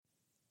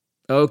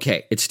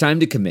Okay, it's time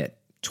to commit.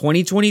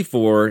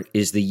 2024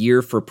 is the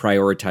year for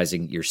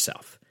prioritizing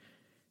yourself.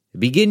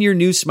 Begin your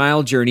new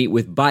smile journey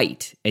with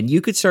Byte, and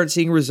you could start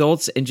seeing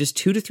results in just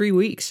 2 to 3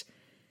 weeks.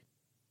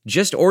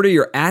 Just order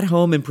your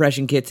at-home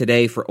impression kit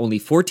today for only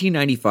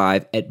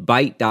 $14.95 at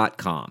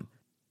Byte.com.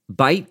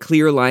 Byte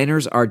clear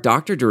liners are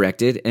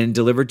doctor-directed and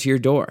delivered to your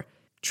door.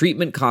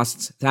 Treatment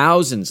costs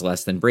thousands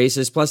less than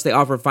braces, plus they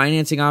offer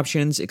financing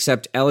options,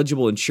 accept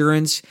eligible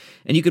insurance,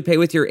 and you could pay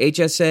with your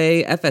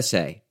HSA,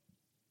 FSA.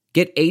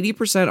 Get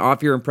 80%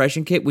 off your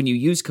impression kit when you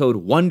use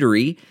code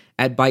WONDERY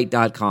at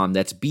Byte.com.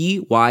 That's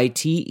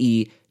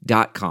BYTE.com.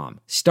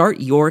 Start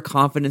your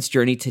confidence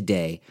journey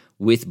today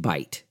with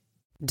Byte.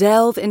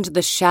 Delve into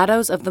the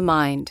shadows of the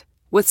mind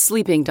with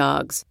Sleeping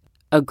Dogs,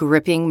 a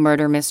gripping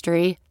murder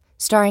mystery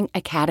starring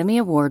Academy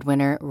Award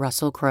winner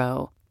Russell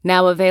Crowe.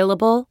 Now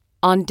available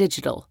on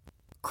digital.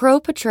 Crowe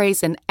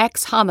portrays an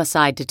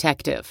ex-homicide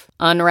detective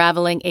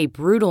unraveling a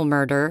brutal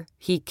murder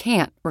he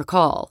can't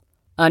recall.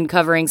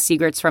 Uncovering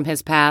secrets from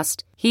his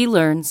past, he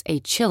learns a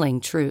chilling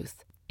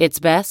truth. It's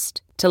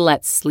best to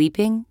let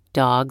sleeping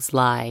dogs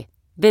lie.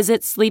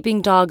 Visit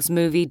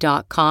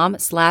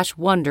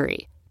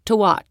sleepingdogsmovie.com/Wondery to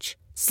watch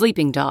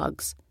Sleeping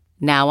Dogs,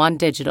 now on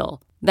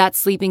digital.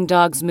 That's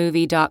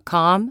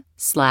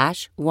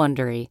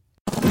sleepingdogsmovie.com/Wondery.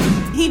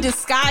 He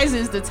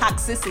disguises the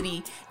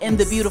toxicity in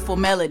the beautiful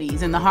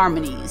melodies and the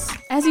harmonies.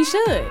 As he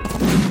should.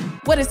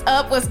 What is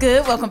up? What's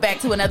good? Welcome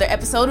back to another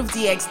episode of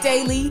DX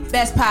Daily,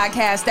 best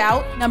podcast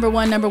out. Number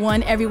one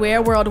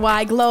everywhere,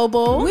 worldwide,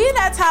 global. We're in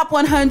that top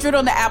 100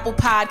 on the Apple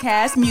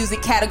Podcast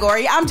music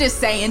category. I'm just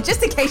saying,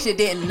 just in case you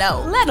didn't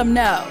know. Let them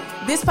know.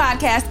 This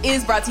podcast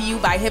is brought to you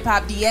by Hip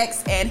Hop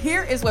DX, and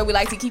here is where we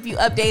like to keep you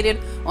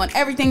updated on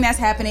everything that's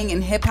happening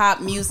in hip hop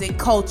music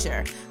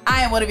culture.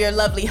 I am one of your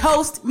lovely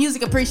hosts,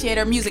 music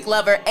appreciator, music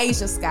lover,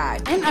 Asia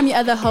Sky. And I'm your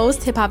other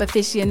host, hip hop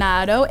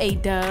aficionado,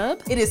 A-Dub.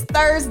 It is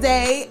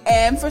Thursday,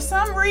 and for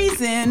some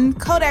reason,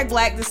 Kodak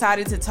Black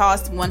decided to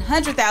toss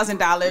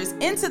 $100,000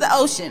 into the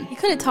ocean. He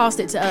could have tossed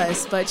it to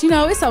us, but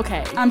it's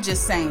okay. I'm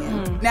just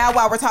saying. Now,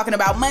 while we're talking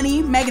about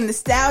money, Megan Thee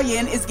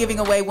Stallion is giving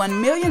away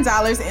 $1 million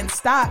in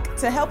stock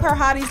to help her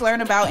hotties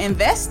learn about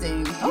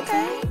investing.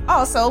 Okay.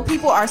 Also,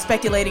 people are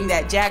speculating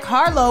that Jack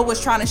Harlow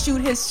was trying to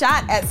shoot his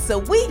shot at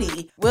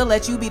Saweetie. We'll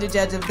let you be the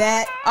judge of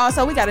that.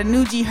 Also, we got a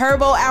new G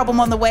Herbo album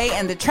on the way,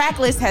 and the track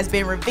list has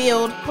been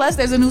revealed. Plus,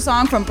 there's a new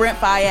song from Brent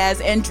Faiyaz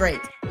and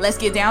Drake. Let's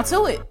get down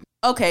to it.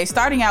 Okay,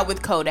 starting out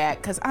with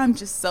Kodak, because I'm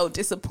just so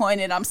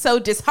disappointed. I'm so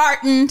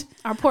disheartened.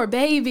 Our poor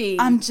baby.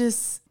 I'm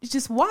just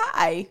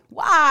why?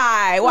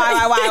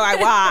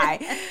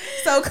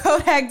 So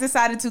Kodak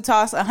decided to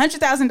toss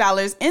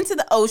 $100,000 into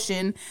the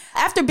ocean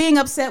after being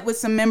upset with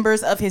some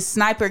members of his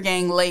Sniper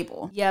Gang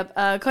label. Yep,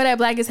 Kodak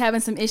Black is having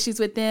some issues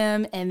with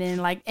them, and then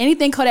like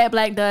anything Kodak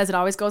Black does, it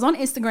always goes on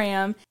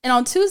Instagram. And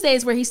on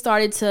Tuesdays where he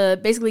started to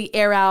basically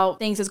air out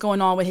things that's going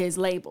on with his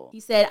label.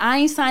 He said, "I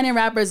ain't signing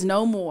rappers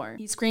no more."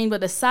 He screamed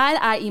with a side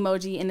eye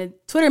emoji in a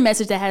Twitter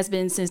message that has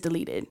been since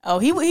deleted. Oh,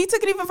 he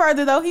took it even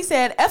further though. He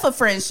said, "F a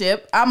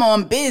friendship, I'm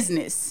on business."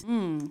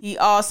 He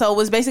also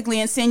was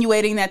basically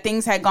insinuating that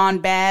things had gone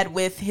bad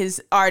with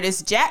his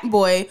artist Jack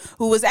Boy,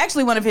 who was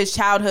actually one of his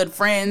childhood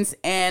friends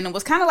and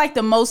was kind of like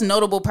the most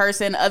notable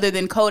person other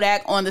than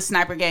Kodak on the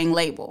Sniper Gang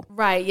label.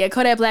 Right, yeah.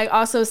 Kodak Black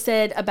also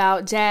said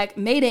about Jack,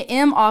 made an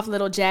M off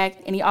Little Jack,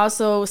 and he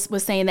also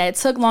was saying that it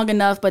took long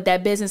enough, but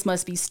that business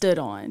must be stood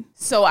on.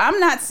 So I'm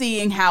not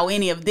seeing how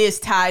any of this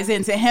ties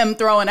into him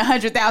throwing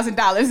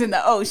 $100,000 in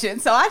the ocean.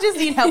 So I just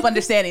need help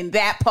understanding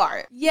that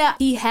part. Yeah,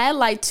 he had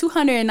like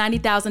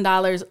 $290,000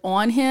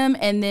 on him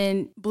and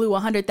then blew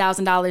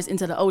 $100,000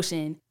 into the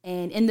ocean.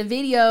 And in the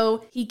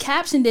video, he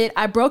captioned it,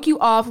 "I broke you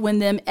off when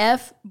them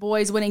F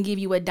boys wouldn't give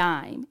you a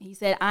dime." He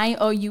said, "I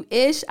ain't owe you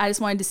ish. I just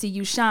wanted to see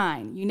you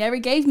shine. You never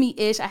gave me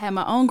ish. I had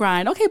my own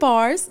grind." Okay,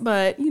 bars,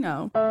 but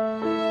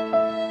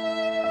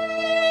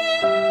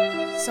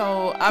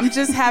So I'm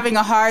just having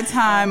a hard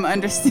time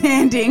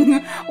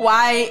understanding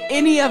why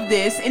any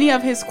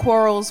of his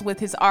quarrels with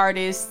his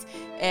artists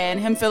and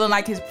him feeling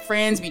like his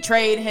friends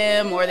betrayed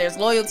him or there's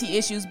loyalty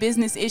issues,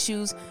 business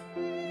issues,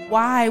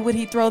 why would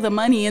he throw the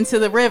money into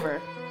the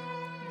river?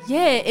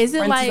 Yeah, is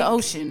it like the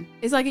ocean?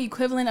 It's like the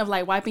equivalent of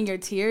like wiping your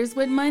tears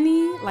with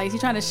money? Like, is he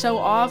trying to show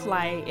off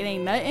like it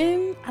ain't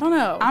nothing? I don't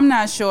know. I'm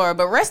not sure,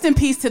 but rest in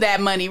peace to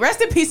that money. Rest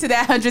in peace to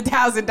that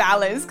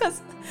 $100,000, because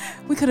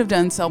we could have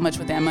done so much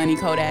with that money,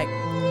 Kodak.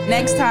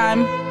 Next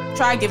time,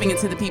 try giving it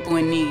to the people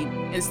in need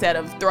instead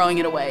of throwing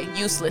it away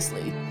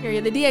uselessly.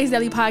 Period. The DX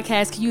Daily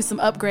podcast could use some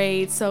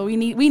upgrades, so we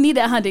need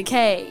that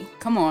 $100K.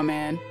 Come on,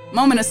 man.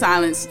 Moment of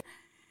silence.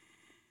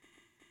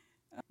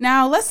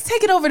 Now, let's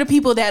take it over to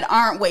people that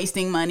aren't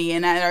wasting money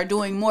and that are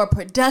doing more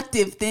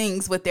productive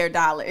things with their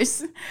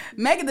dollars.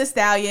 Megan Thee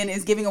Stallion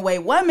is giving away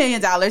 $1 million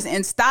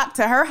in stock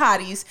to her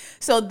hotties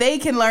so they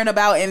can learn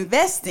about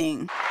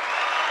investing.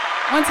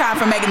 One time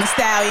for Megan Thee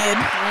Stallion.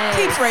 Yes.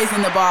 Keeps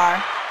raising the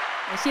bar.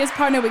 She has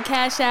partnered with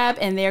Cash App,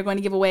 and they're going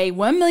to give away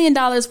 $1 million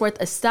worth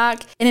of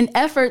stock in an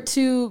effort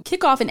to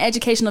kick off an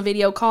educational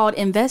video called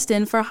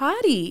Investing for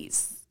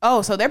Hotties.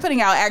 Oh, so they're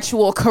putting out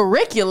actual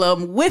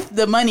curriculum with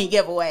the money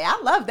giveaway. I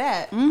love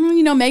that.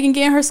 You know, Megan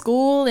getting her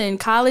school and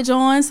college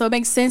on, so it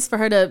makes sense for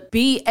her to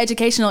be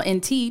educational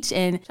and teach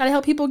and try to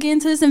help people get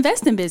into this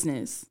investing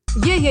business.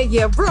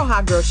 Yeah, real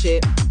hot girl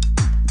shit.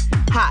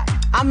 Hi,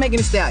 I'm Megan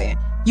Thee Stallion.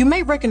 You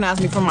may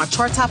recognize me from my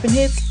chart-topping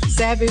hits,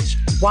 Savage,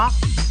 WAP.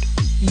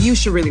 You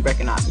should really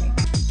recognize me.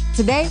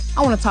 Today,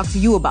 I want to talk to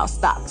you about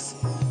stocks.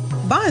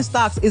 Buying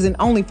stocks isn't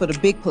only for the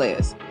big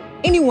players.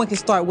 Anyone can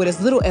start with as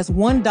little as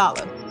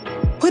 $1.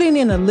 Putting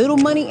in a little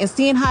money and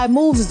seeing how it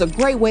moves is a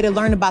great way to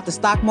learn about the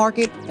stock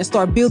market and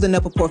start building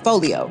up a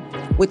portfolio.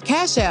 With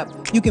Cash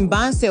App, you can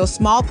buy and sell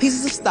small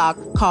pieces of stock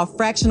called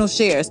fractional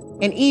shares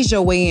and ease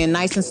your way in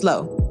nice and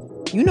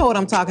slow. You know what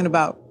I'm talking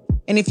about.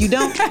 And if you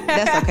don't,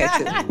 that's okay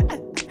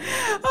too.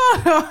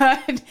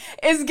 Oh,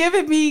 it's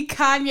giving me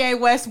Kanye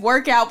West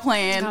workout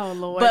plan,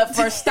 but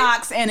for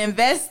stocks and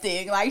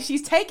investing. Like,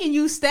 she's taking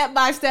you step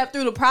by step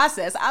through the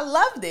process. I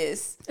love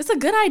this. It's a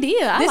good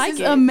idea. I like it.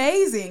 This is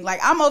amazing.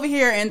 Like, I'm over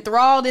here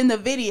enthralled in the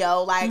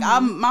video. Like,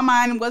 my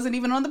mind wasn't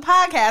even on the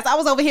podcast. I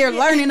was over here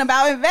learning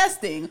about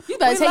investing. You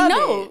better take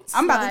notes.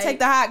 I'm about to take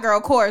the hot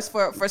girl course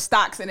for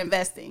stocks and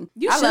investing.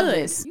 I love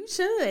this. You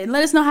should. And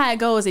let us know how it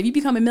goes. If you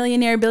become a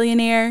millionaire,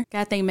 billionaire,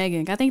 gotta thank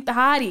Megan. Gotta thank the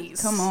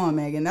hotties. Come on,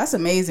 Megan. That's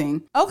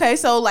amazing. Okay,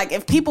 so like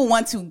if people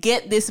want to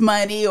get this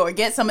money or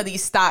get some of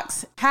these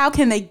stocks, how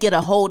can they get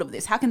a hold of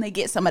this? How can they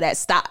get some of that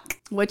stock?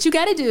 What you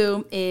got to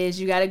do is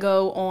you got to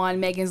go on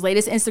Megan's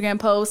latest Instagram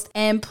post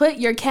and put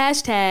your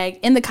cash tag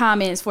in the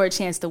comments for a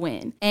chance to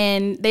win.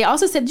 And they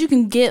also said you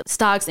can get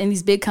stocks in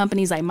these big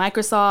companies like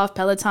Microsoft,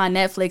 Peloton,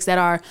 Netflix that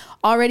are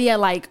already at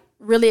like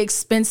really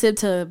expensive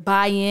to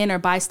buy in or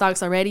buy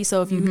stocks already.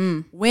 So if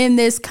you win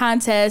this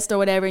contest or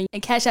whatever,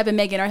 and Cash App and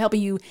Megan are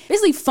helping you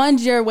basically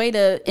fund your way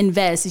to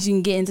invest as you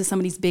can get into some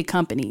of these big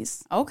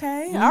companies.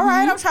 Okay. All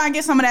right. I'm trying to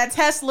get some of that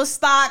Tesla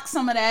stock,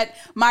 some of that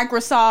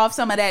Microsoft,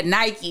 some of that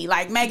Nike.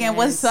 Like, Megan,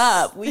 what's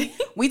up?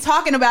 We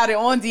talking about it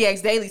on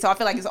DX Daily, so I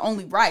feel like it's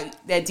only right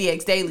that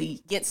DX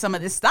Daily gets some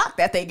of this stock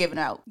that they're giving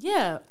out.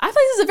 Yeah. I feel like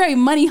this is a very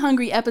money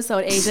hungry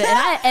episode, Asia,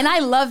 and I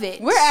love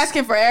it. We're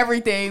asking for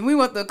everything. We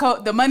want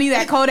the money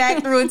that Kodak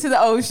threw into the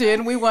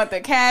ocean. We want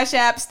the Cash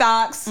App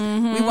stocks.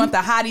 We want the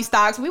hottie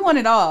stocks. We want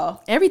it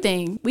all.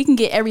 Everything. We can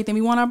get everything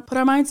we want to put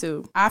our mind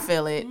to. I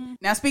feel it.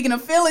 Now, speaking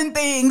of feeling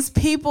things,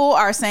 people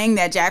are saying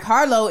that Jack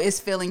Harlow is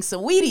feeling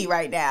Saweetie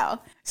right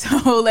now.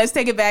 So let's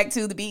take it back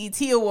to the BET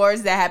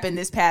Awards that happened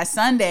this past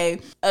Sunday.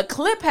 A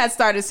clip had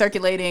started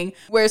circulating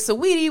where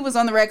Saweetie was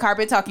on the red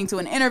carpet talking to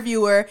an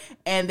interviewer,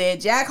 and then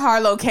Jack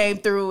Harlow came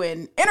through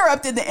and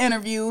interrupted the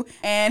interview,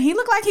 and he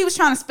looked like he was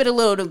trying to spit a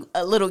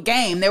little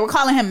game. They were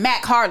calling him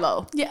Mac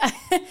Harlow. Yeah.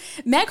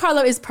 Mac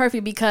Harlow is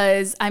perfect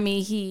because, I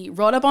mean, he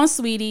rolled up on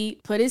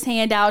Saweetie, put his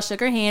hand out, shook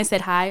her hand,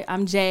 said, "Hi,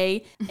 I'm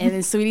Jay." And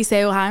then Saweetie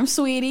said, "Well, hi, I'm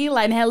Sweetie,"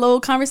 like, and had a little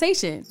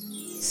conversation.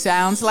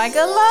 Sounds like a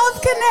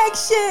love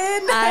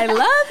connection. I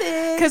love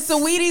it. Because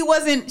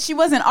Saweetie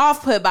wasn't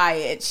off put by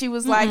it. She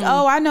was like,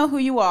 "Oh, I know who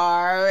you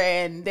are."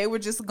 And they were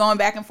just going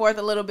back and forth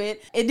a little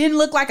bit. It didn't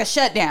look like a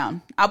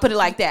shutdown. I'll put it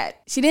like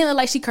that. She didn't look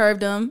like she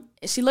curved him.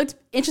 She looked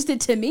interested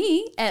to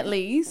me, at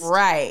least.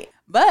 Right.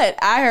 But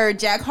I heard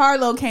Jack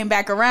Harlow came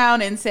back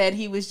around and said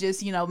he was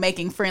just,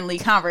 making friendly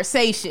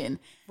conversation.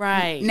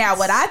 Right. Now,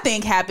 what I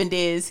think happened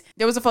is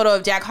there was a photo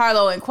of Jack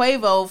Harlow and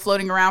Quavo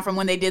floating around from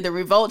when they did the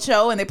Revolt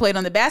show and they played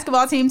on the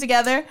basketball team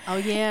together. Oh,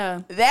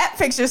 yeah. That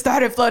picture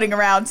started floating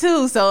around,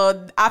 too.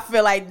 So I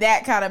feel like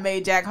that kind of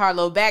made Jack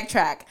Harlow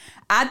backtrack.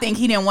 I think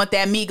he didn't want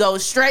that Migos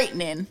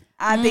straightening.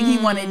 I think he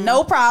wanted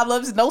no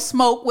problems, no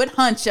smoke with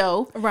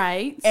Huncho.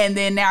 Right. And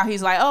then now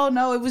he's like, "Oh,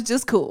 no, it was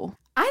just cool."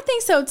 I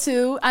think so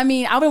too. I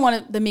mean, I wouldn't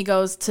want the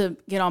Migos to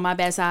get on my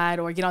bad side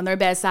or get on their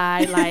bad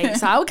side. Like,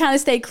 so I would kind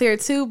of stay clear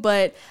too.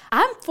 But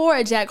I'm for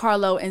a Jack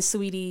Harlow and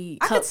Saweetie.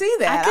 I could see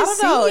that. I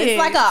don't know. It's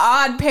like an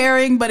odd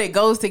pairing, but it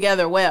goes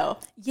together well.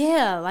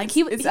 Yeah, like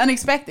it's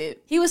unexpected.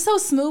 He was so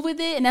smooth with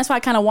it, and that's why I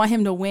kind of want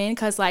him to win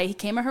because like he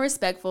came at her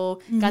respectful,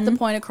 got the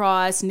point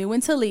across, knew when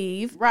to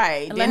leave.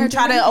 Right. Didn't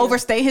try to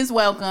overstay his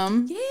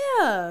welcome.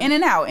 Yeah. In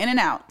and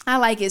out. I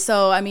like it.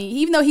 So I mean,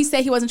 even though he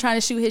said he wasn't trying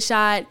to shoot his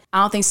shot,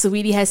 I don't think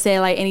Saweetie has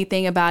said like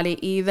anything about it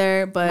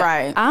either. But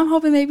I'm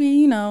hoping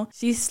maybe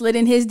she slid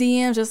in his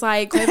DMs just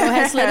like Quavo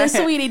has slid in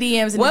Saweetie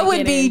DMs. What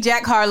would be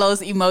Jack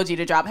Harlow's emoji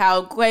to drop?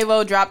 How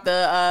Quavo dropped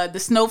the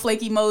snowflake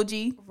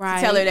emoji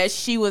to tell her that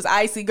she was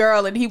icy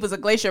girl and he was a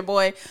glacier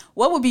boy.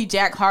 What would be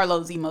Jack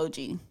Harlow's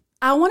emoji?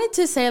 I wanted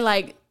to say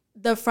like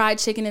the fried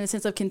chicken in the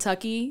sense of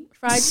Kentucky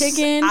fried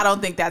chicken. I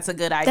don't think that's a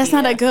good idea. That's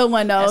not a good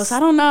one though. So I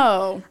don't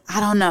know.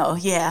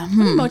 Yeah. What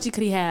emoji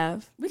could he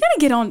have? We gotta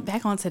get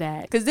back onto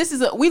that because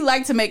we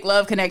like to make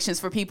love connections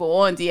for people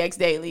on DX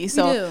Daily.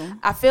 So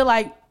I feel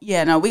like we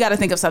got to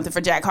think of something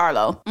for Jack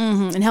Harlow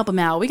and help him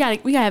out. We gotta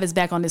have his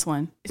back on this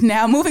one.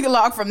 Now moving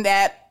along from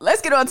that,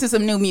 let's get on to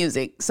some new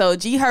music. So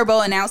G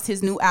Herbo announced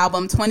his new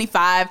album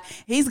 25.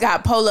 He's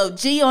got Polo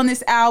G on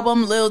this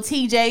album, Lil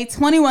TJ,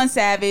 21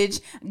 Savage,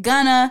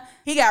 Gunna.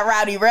 He got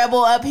Rowdy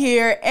Rebel up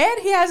here, and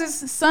he has his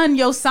has Sun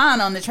Yo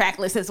San on the track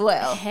list as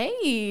well.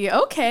 Hey,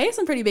 okay.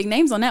 Some pretty big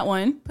names on that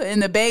one. Putting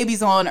the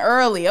babies on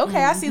early.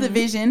 Okay, I see the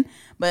vision.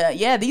 But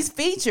yeah, these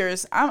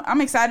features,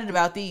 I'm excited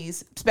about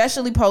these,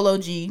 especially Polo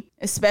G,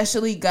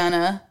 especially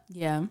Gunna.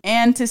 Yeah.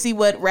 And to see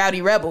what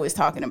Rowdy Rebel is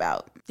talking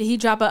about. Did he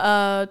drop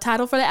a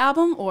title for the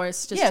album, or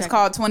it's just? Yeah, it's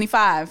called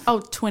 25. Oh,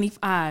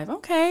 25.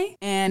 Okay.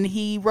 And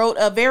he wrote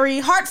a very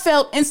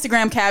heartfelt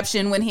Instagram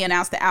caption when he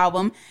announced the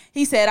album.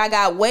 He said, "I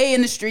got way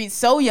in the streets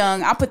so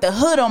young, I put the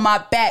hood on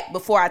my back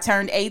before I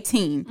turned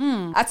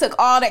 18. I took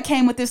all that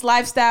came with this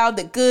lifestyle,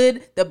 the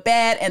good, the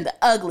bad, and the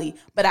ugly,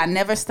 but I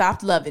never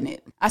stopped loving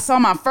it. I saw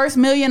my first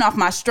million off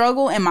my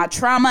struggle and my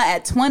trauma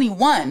at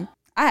 21.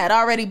 I had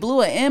already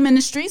blew an M in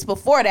the streets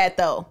before that,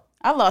 though.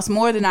 I lost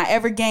more than I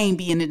ever gained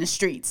being in the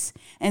streets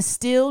and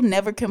still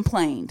never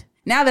complained.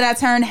 Now that I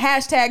turned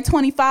hashtag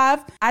 25,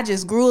 I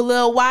just grew a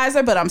little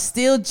wiser, but I'm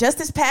still just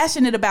as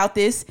passionate about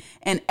this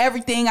and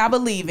everything I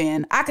believe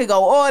in. I could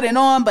go on and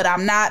on, but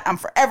I'm not. I'm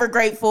forever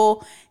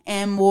grateful."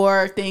 And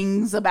more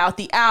things about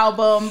the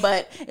album,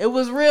 but it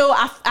was real.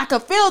 I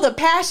could feel the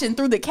passion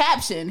through the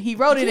caption. He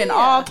wrote it in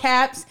all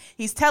caps.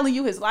 He's telling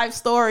you his life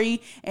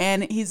story,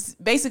 and he's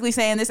basically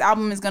saying this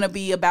album is going to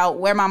be about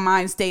where my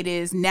mind state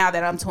is now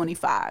that I'm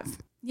 25.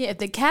 Yeah, if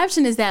the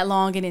caption is that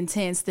long and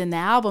intense, then the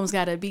album's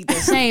got to be the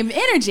same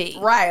energy.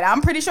 Right.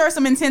 I'm pretty sure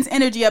some intense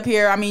energy up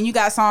here. I mean, you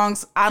got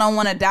songs, I Don't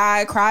Want to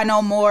Die, Cry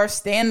No More,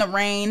 Stay in the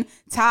Rain,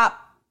 Top,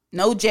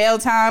 No Jail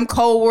Time,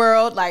 Cold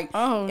World.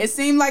 It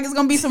seemed like it's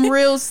going to be some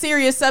real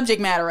serious subject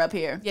matter up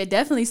here. Yeah,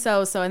 definitely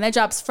so. And that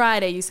drops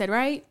Friday, you said,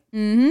 right?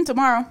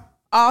 Tomorrow.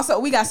 Also,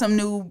 we got some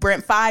new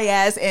Brent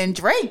Faiyaz and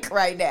Drake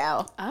right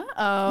now.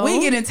 Uh-oh. We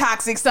getting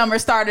Toxic Summer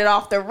started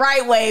off the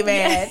right way,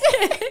 man.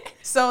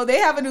 So they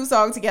have a new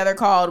song together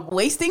called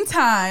Wasting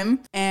Time.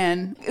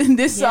 And in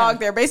this song,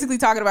 they're basically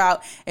talking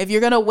about, if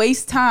you're going to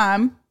waste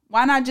time,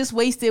 why not just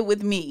waste it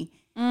with me?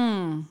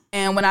 And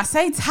when I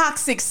say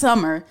Toxic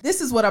Summer,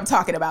 this is what I'm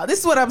talking about. This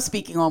is what I'm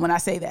speaking on when I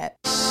say that.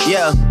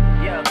 Yeah.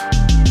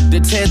 The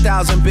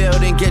 10,000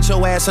 building, get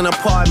your ass an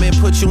apartment,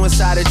 put you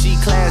inside a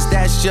G-class,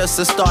 that's just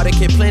a starter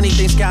kit. Plenty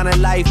things count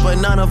in life, but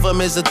none of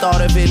them is the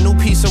thought of it. New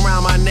piece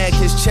around my neck,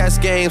 his chess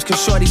games,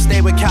 cause shorty stay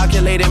with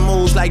calculated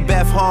moves like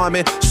Beth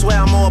Harmon. Swear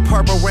I'm more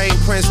Purple Rain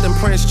Prince than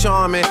Prince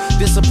Charming.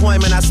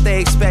 Disappointment, I stay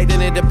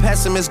expecting it. The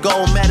pessimist,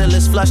 gold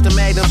medalist, flush the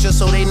magnums just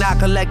so they not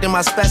collecting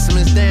my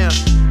specimens, damn.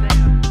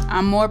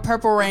 I'm more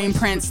Purple Rain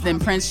Prince than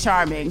Prince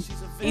Charming.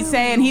 He's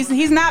saying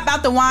he's not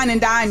about to wine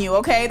and dine you,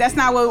 okay? That's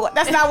not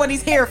what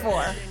he's here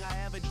for.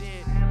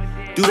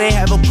 Do they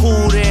have a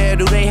pool there?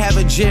 Do they have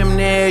a gym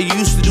there? You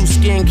used to do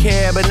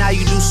skincare, but now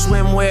you do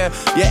swimwear.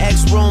 Your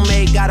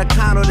ex-roommate got a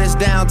condo that's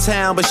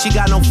downtown, but she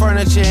got no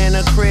furniture in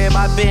her crib.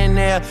 I've been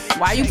there.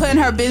 Why you putting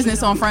her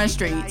business on Front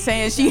Street?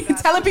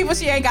 Telling people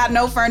she ain't got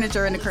no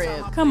furniture in the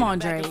crib. Come on,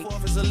 Drake.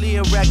 It's a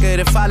Leah record.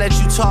 If I let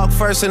you talk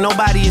first and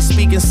nobody is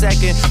speaking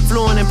second.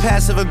 Fluent in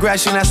passive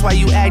aggression, that's why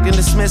you acting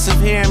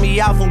dismissive. Hearing me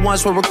out for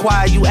once will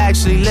require you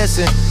actually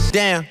listen.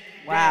 Damn.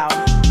 Wow.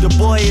 The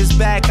boy is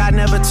back, I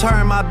never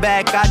turn my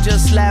back. I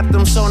just slapped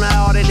him, so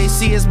now all that they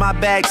see is my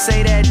back.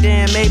 Say that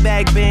damn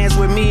Maybach bands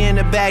with me in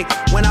the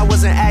back. When I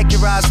wasn't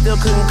accurate, I still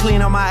couldn't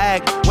clean on my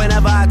act.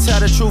 Whenever I tell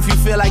the truth, you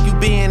feel like you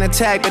being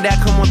attacked, but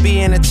that come with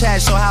being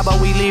attached, so how about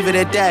we leave it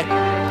at that?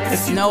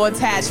 If no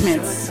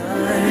attachments.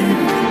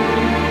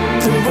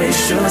 To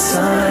waste your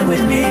time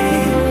with me.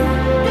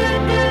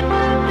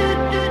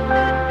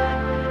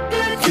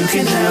 You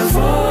can have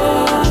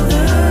all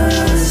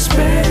the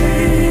space.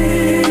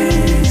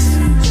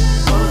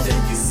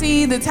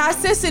 See, the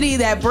toxicity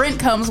that Brent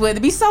comes with,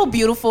 it'd be so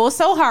beautiful,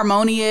 so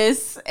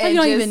harmonious. And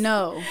you don't even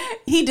know.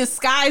 He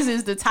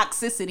disguises the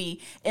toxicity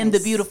in the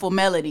beautiful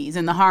melodies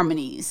and the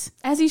harmonies.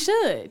 As he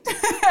should.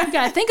 You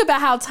gotta think about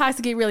how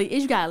toxic it really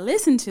is. You gotta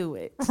listen to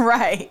it.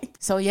 Right.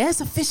 So yeah, it's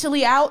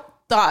officially out.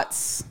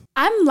 Thoughts?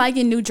 I'm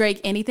liking new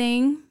Drake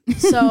anything.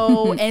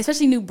 So, and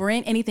especially new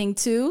Brent anything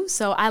too.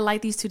 So I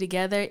like these two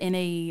together in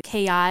a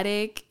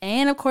chaotic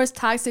and of course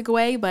toxic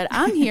way, but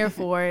I'm here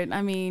for it.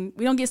 I mean,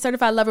 we don't get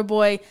Certified Lover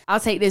Boy. I'll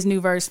take this new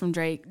verse from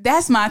Drake.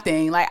 That's my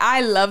thing. Like,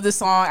 I love the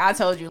song. I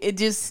told you,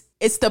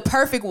 it's the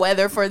perfect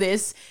weather for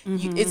this.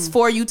 It's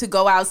for you to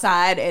go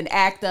outside and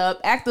act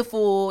the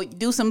fool,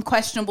 do some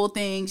questionable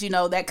things,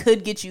 that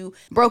could get you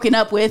broken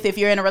up with if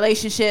you're in a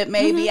relationship,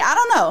 maybe. I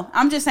don't know.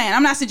 I'm just saying.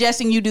 I'm not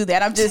suggesting you do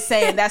that. I'm just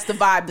saying that's the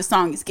vibe the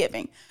song is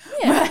giving.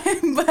 Yeah.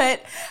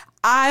 But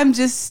I'm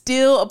just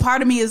still, a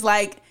part of me is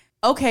like,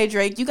 okay,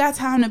 Drake, you got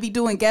time to be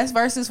doing guest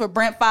verses for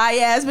Brent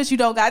Faiyaz, but you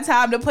don't got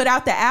time to put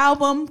out the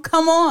album?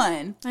 Come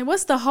on. Like,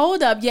 what's the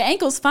hold up? Your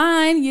ankle's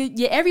fine.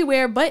 You're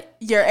everywhere, but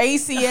your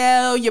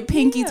ACL, your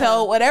pinky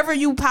toe, whatever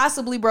you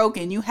possibly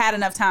broken, you had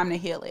enough time to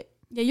heal it.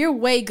 Yeah, you're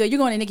way good. You're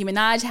going to Nicki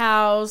Minaj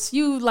house.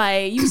 You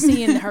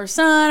seeing her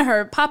son,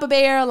 her Papa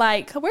Bear.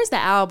 Like, where's the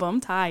album?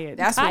 I'm tired.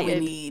 That's what we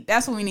need.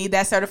 That's what we need.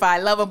 That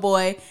Certified Lover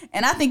Boy.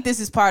 And I think this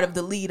is part of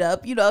the lead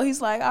up.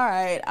 He's like, all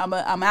right,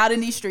 I'm out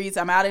in these streets.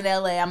 I'm out in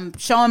LA. I'm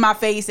showing my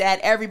face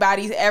at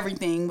everybody's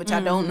everything, which I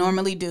don't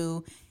normally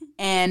do.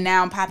 And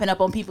now I'm popping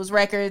up on people's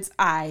records.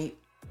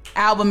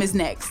 Album is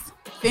next.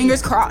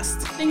 Fingers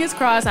crossed. Fingers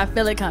crossed. I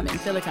feel it coming.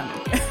 All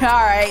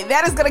right.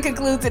 That is going to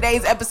conclude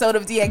today's episode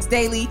of DX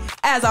Daily.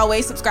 As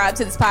always, subscribe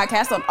to this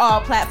podcast on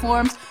all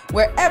platforms,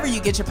 wherever you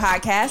get your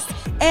podcasts.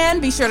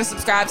 And be sure to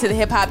subscribe to the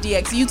Hip Hop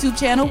DX YouTube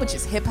channel, which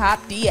is Hip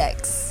Hop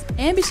DX.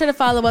 And be sure to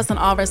follow us on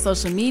all of our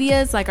social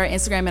medias, like our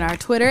Instagram and our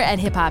Twitter at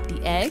Hip Hop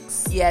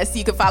DX. Yes,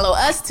 you can follow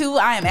us too.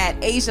 I am at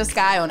Asia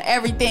Sky on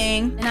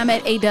everything. And I'm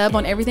at A-Dub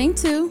on everything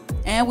too.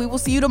 And we will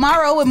see you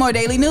tomorrow with more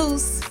daily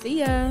news.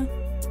 See ya.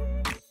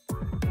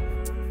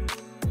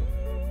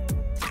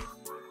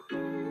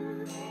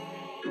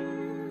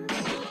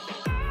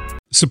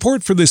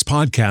 Support for this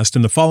podcast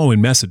and the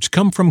following message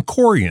come from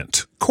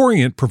Corient.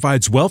 Corient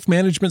provides wealth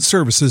management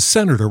services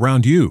centered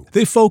around you.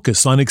 They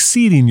focus on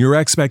exceeding your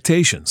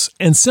expectations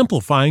and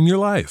simplifying your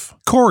life.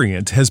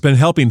 Corient has been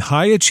helping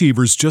high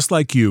achievers just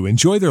like you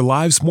enjoy their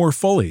lives more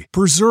fully,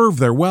 preserve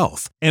their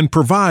wealth, and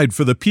provide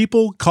for the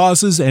people,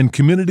 causes, and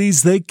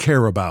communities they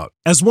care about.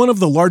 As one of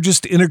the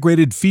largest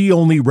integrated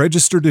fee-only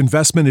registered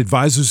investment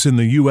advisors in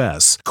the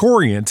U.S.,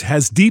 Corient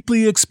has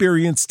deeply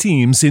experienced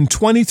teams in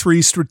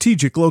 23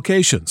 strategic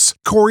locations.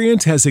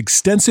 Corient has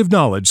extensive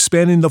knowledge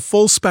spanning the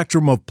full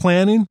spectrum of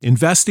planning,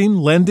 investing,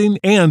 lending,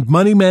 and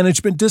money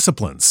management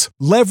disciplines.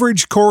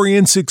 Leverage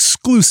Corient's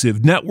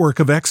exclusive network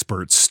of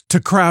experts to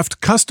craft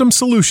custom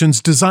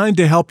solutions designed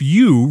to help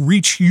you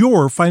reach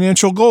your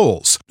financial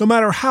goals, no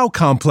matter how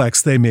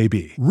complex they may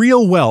be.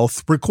 Real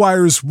wealth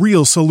requires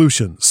real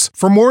solutions.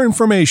 For more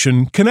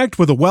information, connect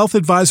with a wealth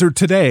advisor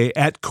today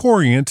at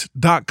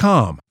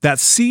Corient.com.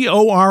 That's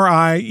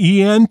Corient.com.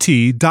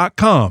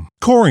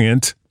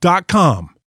 Corient.com.